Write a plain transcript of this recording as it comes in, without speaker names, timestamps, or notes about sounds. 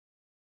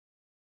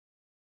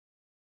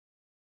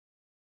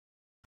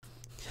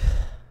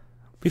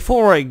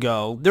Before I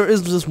go, there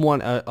is this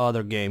one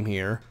other game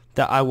here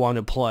that I want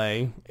to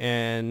play,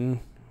 and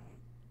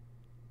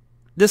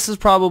this is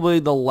probably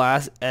the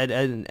last Ed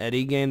and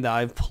Eddy game that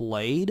I've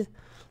played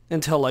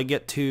until I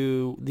get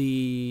to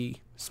the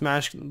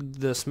Smash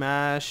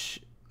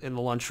in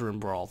the lunchroom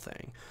brawl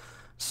thing.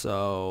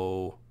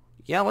 So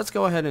yeah, let's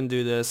go ahead and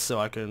do this so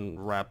I can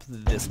wrap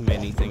this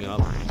mini thing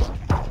up.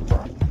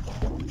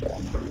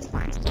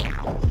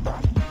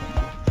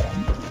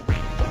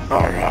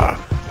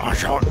 I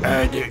shall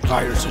end it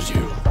as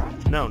you.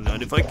 No,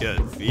 not if I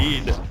can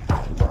feed.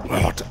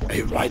 What?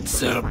 A right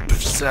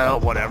cell,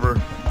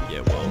 whatever.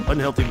 Yeah, well,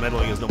 unhealthy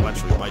meddling is no match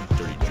for my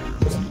dirty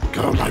germs.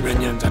 Go, my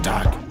minions,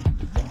 attack.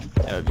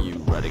 Have you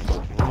radical?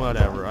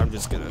 Whatever, I'm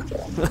just gonna...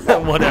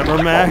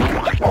 Whatever, Mac.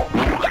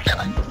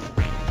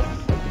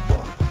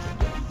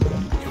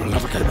 You will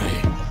never get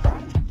me.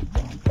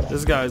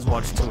 This guy's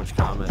watched too much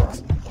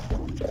comics.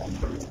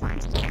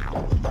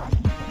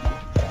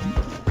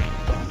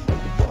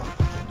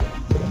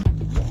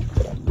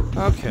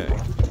 Okay,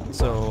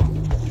 so...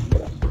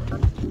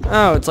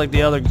 Oh, it's like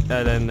the other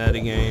Ed and Eddy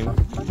game.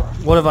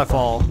 What if I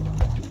fall?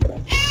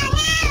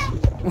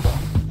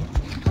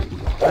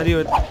 How do you...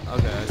 Okay,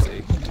 I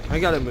see. I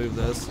gotta move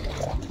this.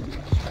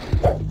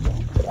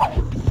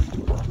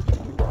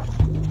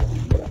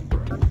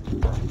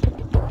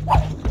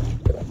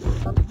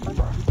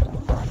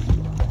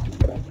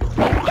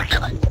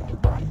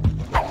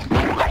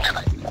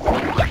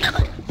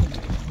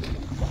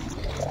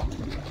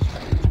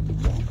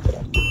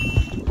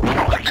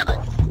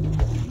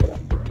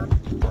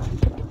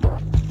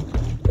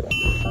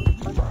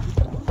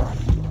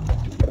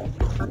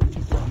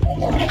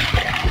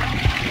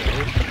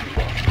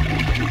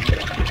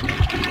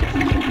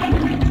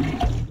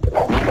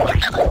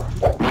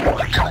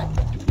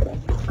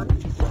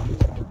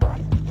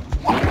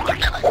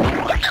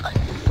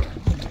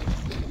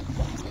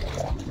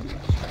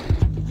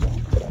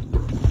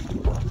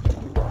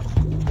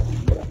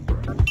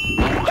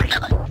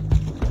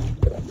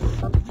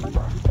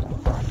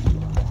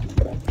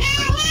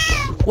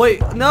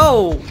 Wait,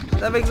 no!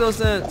 That makes no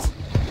sense.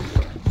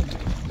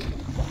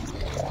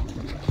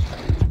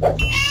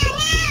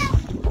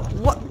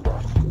 What?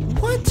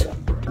 What?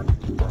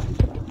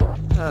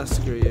 Ah,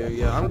 screw you.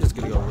 Yeah, I'm just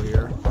gonna go over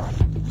here.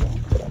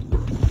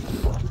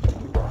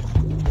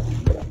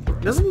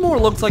 This more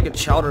looks like a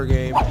chowder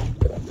game.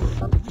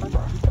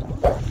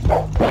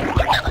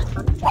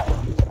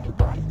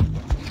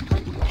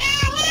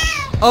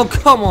 Oh,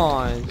 come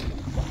on!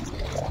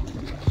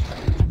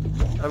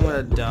 I'm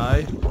gonna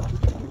die.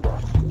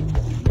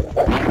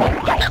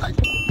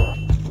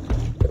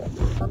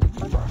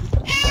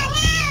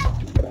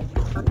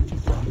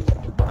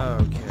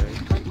 Okay.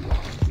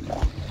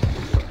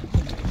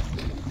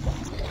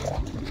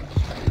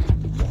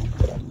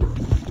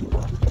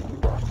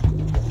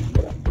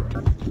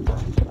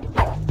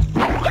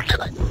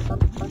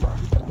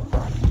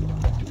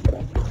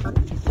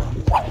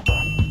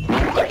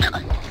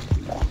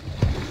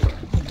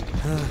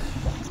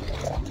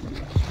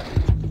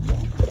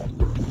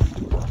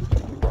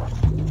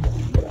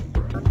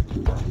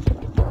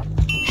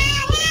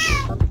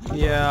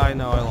 Yeah, I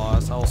know I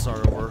lost. I'll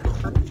start over.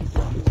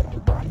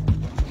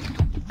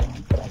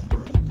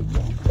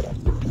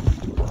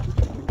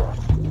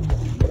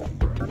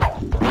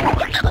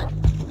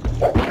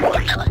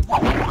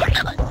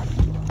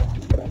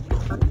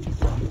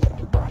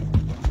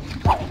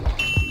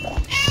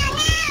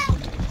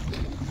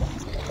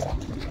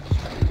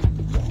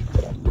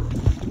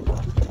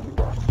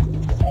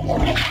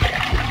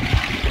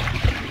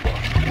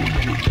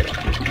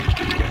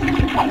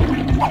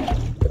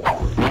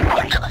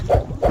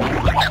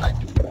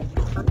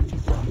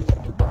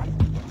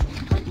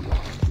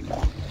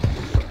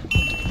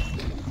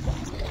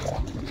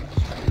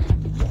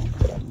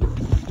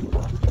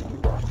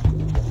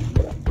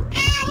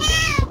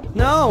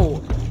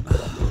 No!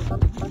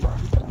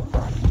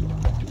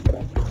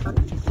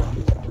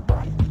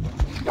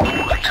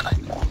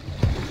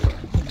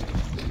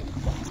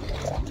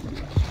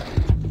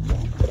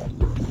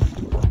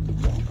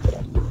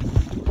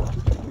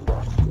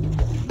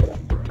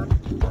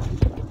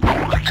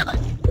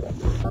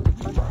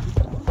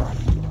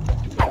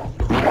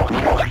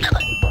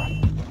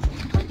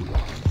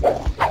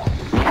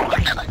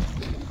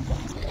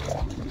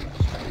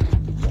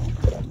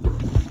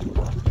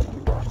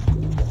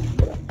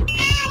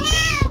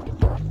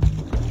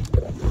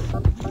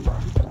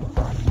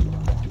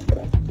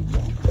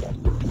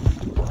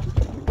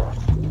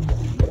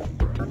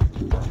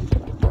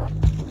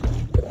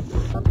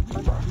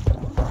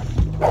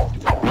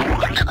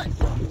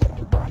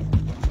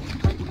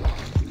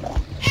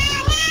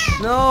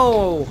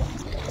 No!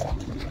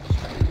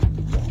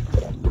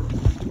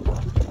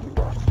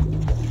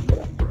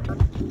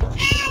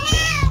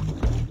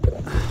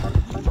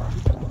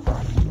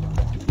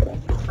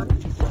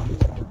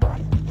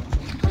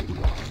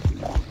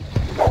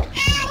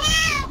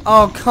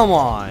 Oh, come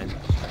on.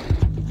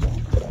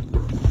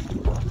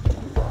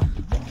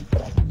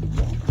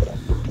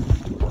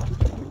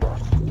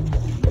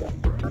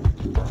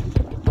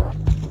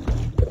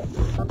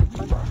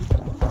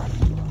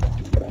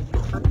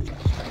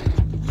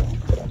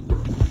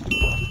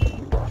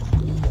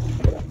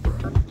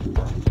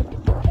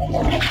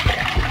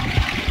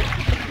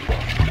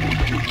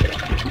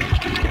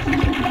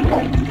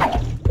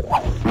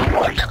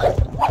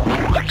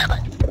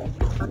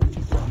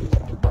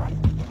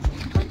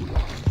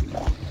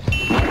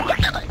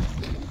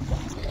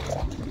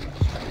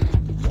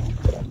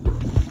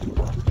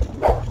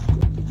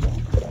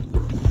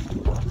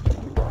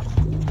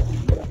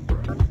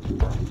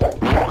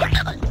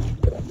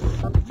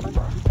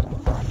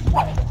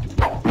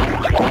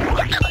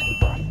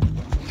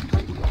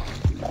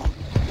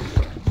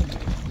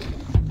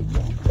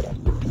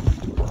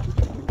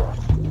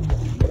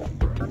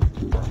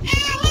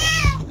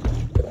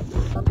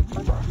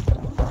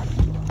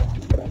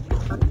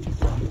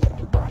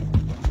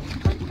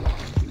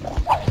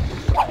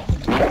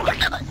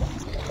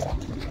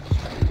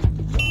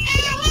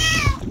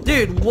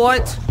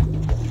 What?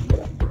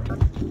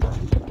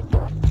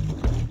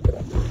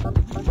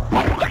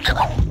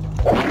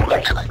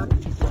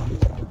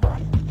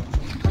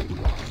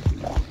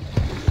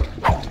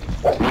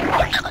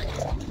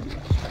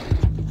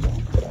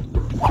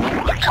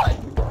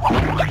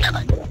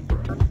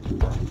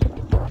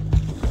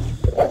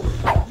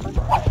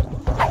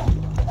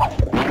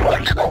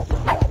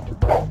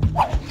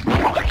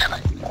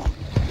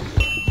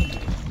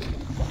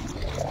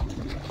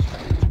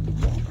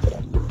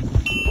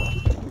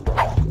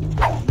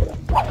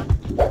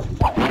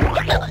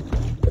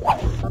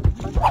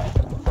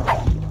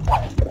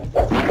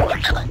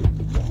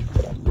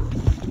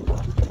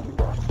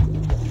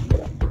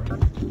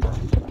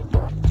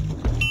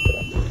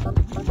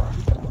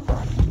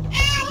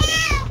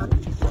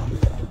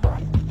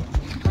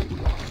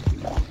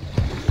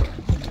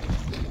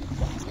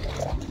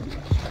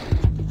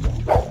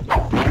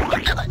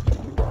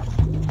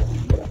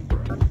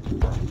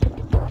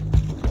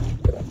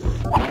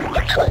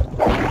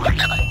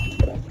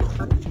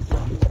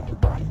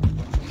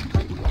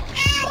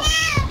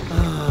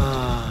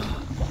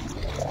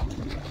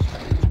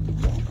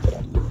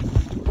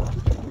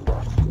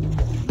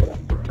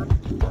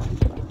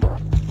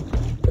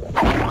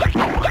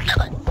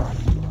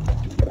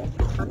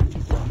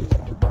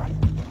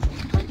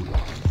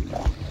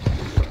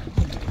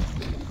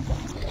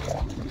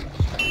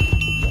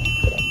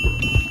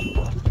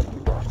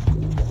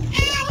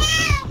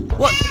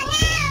 What?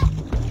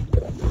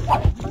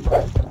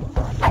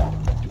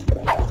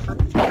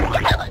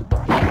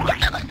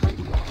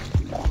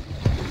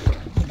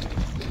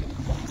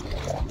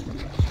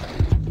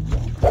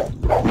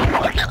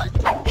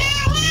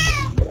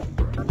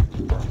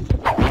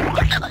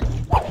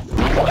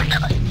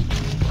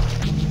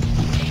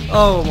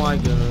 Oh my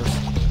goodness.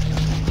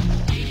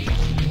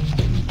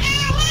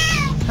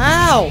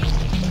 How?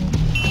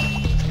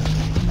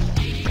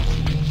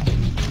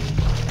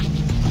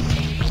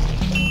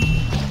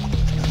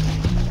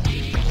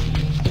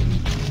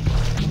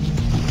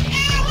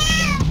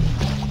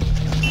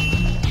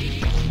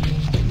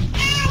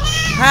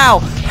 How?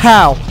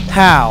 How?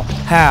 How?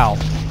 How?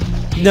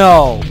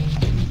 No.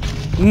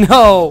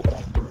 No.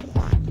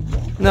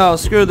 No,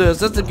 screw this.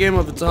 That's a game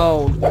of its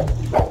own.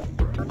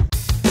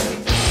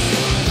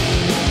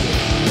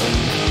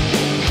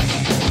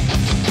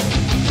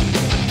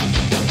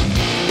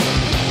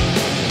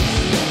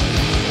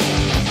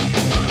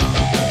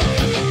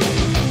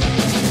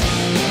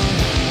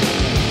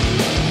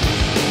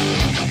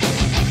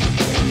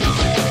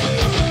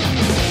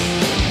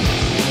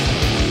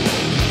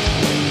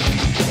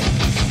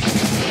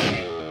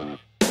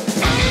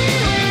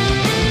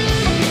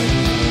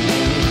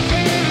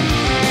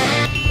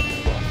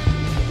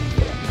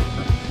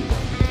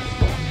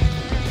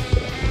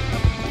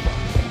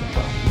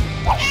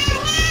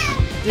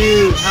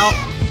 Dude, how?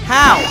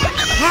 How?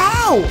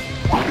 How?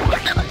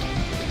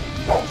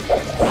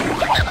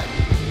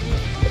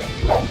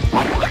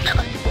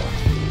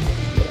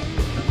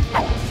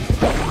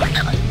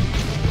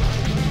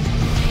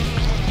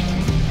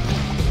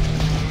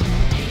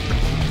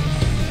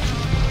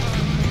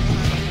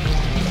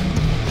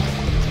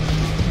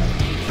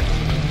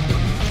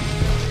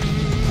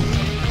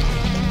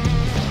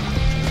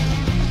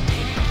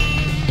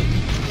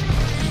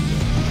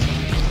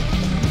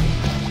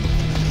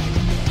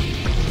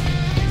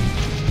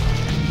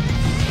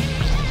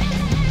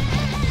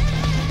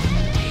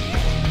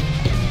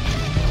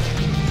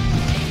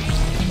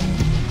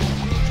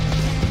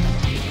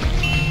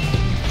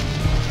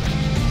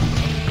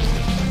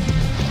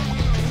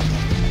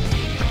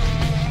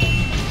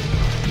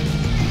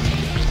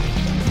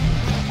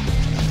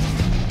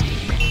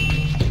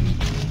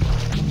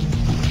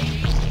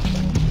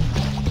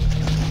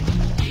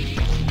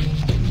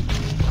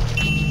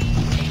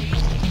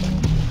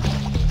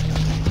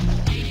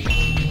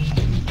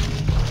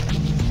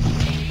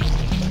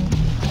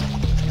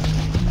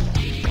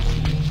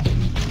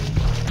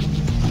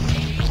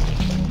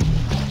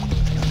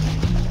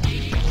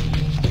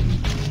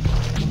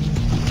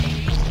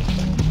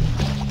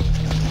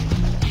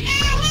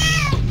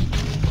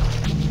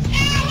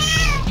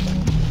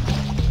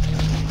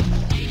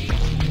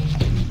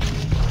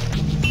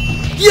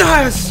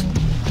 Yes!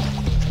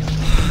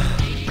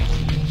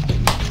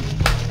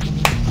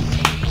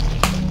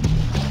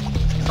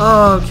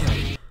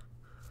 Okay.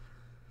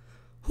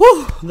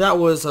 Whew, that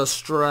was a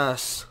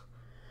stress.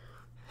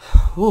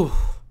 Whew.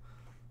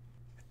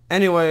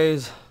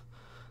 Anyways,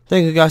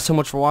 thank you guys so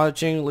much for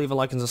watching. Leave a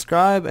like and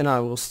subscribe, and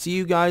I will see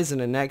you guys in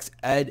the next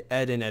Ed,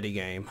 and Eddy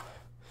game.